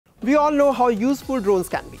We all know how useful drones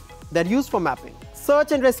can be. They're used for mapping,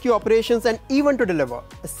 search and rescue operations, and even to deliver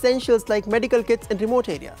essentials like medical kits in remote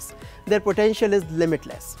areas. Their potential is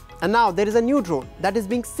limitless. And now there is a new drone that is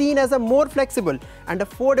being seen as a more flexible and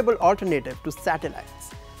affordable alternative to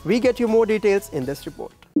satellites. We get you more details in this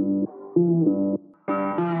report.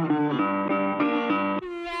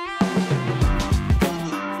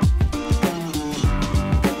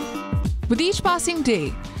 With each passing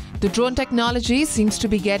day, the drone technology seems to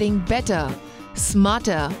be getting better,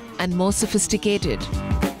 smarter, and more sophisticated.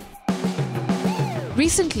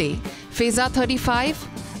 Recently, Phasar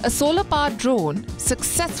 35, a solar-powered drone,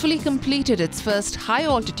 successfully completed its first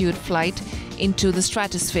high-altitude flight into the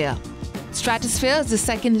stratosphere. Stratosphere is the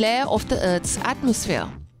second layer of the Earth's atmosphere.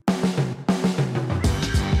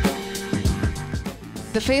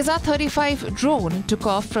 The Phasar 35 drone took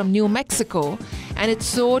off from New Mexico and it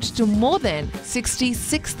soared to more than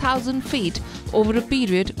 66,000 feet over a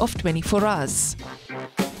period of 24 hours.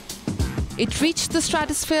 It reached the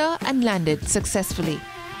stratosphere and landed successfully.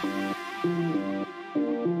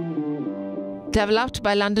 Developed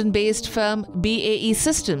by London-based firm BAE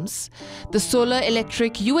Systems, the solar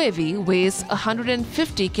electric UAV weighs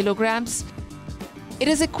 150 kilograms. It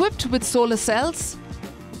is equipped with solar cells.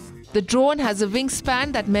 The drone has a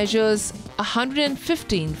wingspan that measures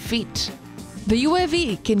 115 feet. The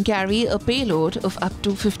UAV can carry a payload of up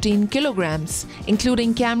to 15 kilograms,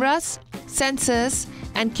 including cameras, sensors,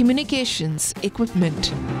 and communications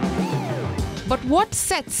equipment. But what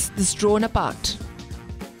sets this drone apart?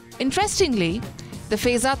 Interestingly, the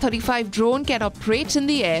Phasar 35 drone can operate in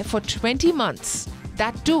the air for 20 months,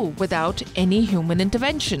 that too without any human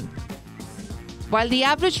intervention. While the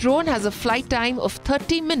average drone has a flight time of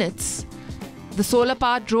 30 minutes, the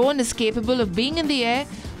solar-powered drone is capable of being in the air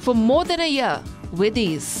for more than a year with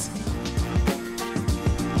ease.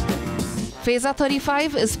 Phasar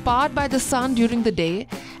 35 is powered by the sun during the day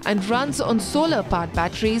and runs on solar-powered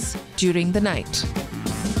batteries during the night.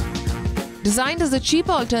 Designed as a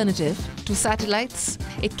cheaper alternative to satellites,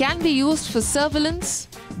 it can be used for surveillance,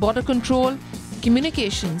 border control,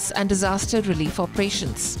 communications, and disaster relief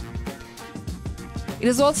operations. It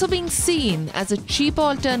is also being seen as a cheaper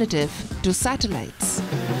alternative to satellites.